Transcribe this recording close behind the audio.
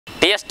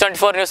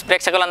TS24 news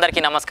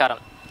ప్రేక్షకులందరికీ నమస్కారం.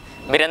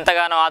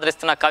 మీరెంతగానో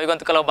ఆదరిస్తున్న కవి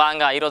గొంతుకలో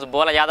భాగంగా ఈరోజు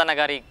బోల యాదన్న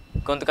గారి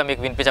గొంతుక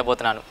మీకు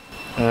వినిపించబోతున్నాను.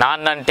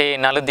 నాన్నంటే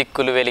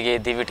నలుదిక్కులు వెలిగే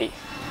దివిటి,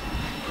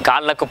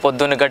 కాళ్లకు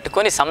పొద్దును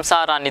గట్టుకొని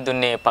సంసారాన్ని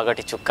దున్నే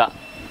పగటి చుక్క,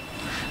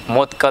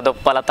 మోత్క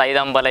దొప్పల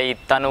తైదంబలై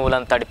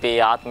తనువులను తడిపే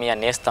ఆత్మీయ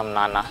నేస్తం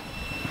నాన్న.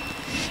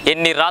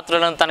 ఎన్ని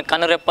రాత్రులను తన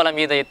కనురెప్పల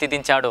మీద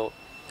ఎత్తిదించాడో,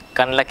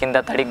 కళ్ళ కింద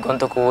తడి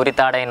గొంతుకు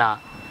ఊరితాడైనా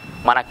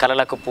మన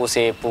కలలకు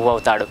పూసే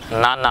పువ్వవుతాడు.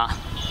 నాన్న,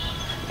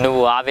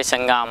 నువ్వు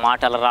ఆవేశంగా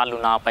మాటల రాళ్ళు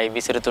నాపై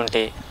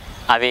విసురుతుంటే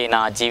అవే నా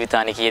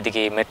జీవితానికి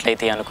ఎదిగే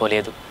మెట్లయితే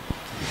అనుకోలేదు.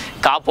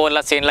 కాపోళ్ళ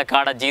సేన్ల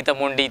కాడ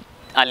జీతముండి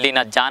అల్లిన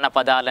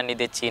జానపదాలన్నీ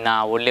తెచ్చి నా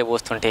ఒళ్ళే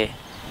పోస్తుంటే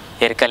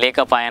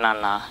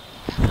ఎరకలేకపాయనన్న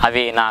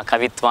అవే నా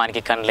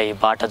కవిత్వానికి కండ్లై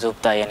బాట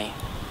చూపుతాయని.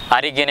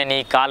 అరిగిన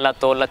నీ కాళ్ళ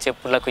తోళ్ళ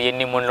చెప్పులకు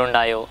ఎన్ని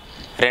ముళ్ళుండాయో,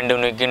 రెండు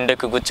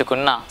గిన్నెకు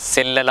గుచ్చుకున్న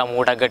సెల్లెల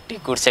మూటగట్టి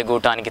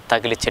గుడిసెగూటానికి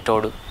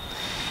తగిలిచ్చేటోడు.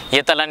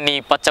 ఈతలన్నీ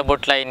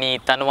పచ్చబొట్లై నీ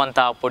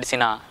తనువంతా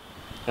పొడిసిన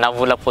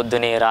నవ్వుల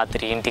పొద్దునే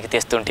రాత్రి ఇంటికి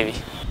తెస్తుంటివి.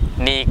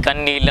 నీ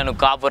కన్నీళ్లను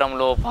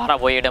కాపురంలో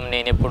పారబోయడం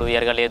నేనెప్పుడు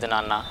ఎరగలేదు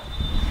నాన్న.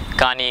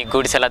 కానీ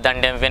గుడిసెల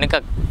దండెం వెనుక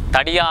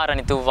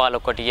తడియారని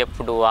తువ్వాలొకటి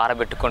ఎప్పుడు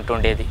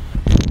ఆరబెట్టుకుంటుండేది.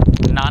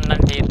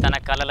 నాన్నంటే తన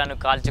కలలను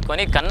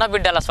కాల్చుకొని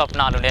కన్నబిడ్డల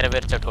స్వప్నాలు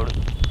నెరవేర్చటోడు.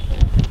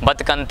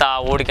 బతుకంతా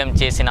ఊడికం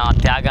చేసిన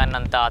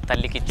త్యాగాన్నంతా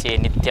తల్లికిచ్చే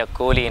నిత్య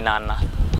కూలీ నాన్న.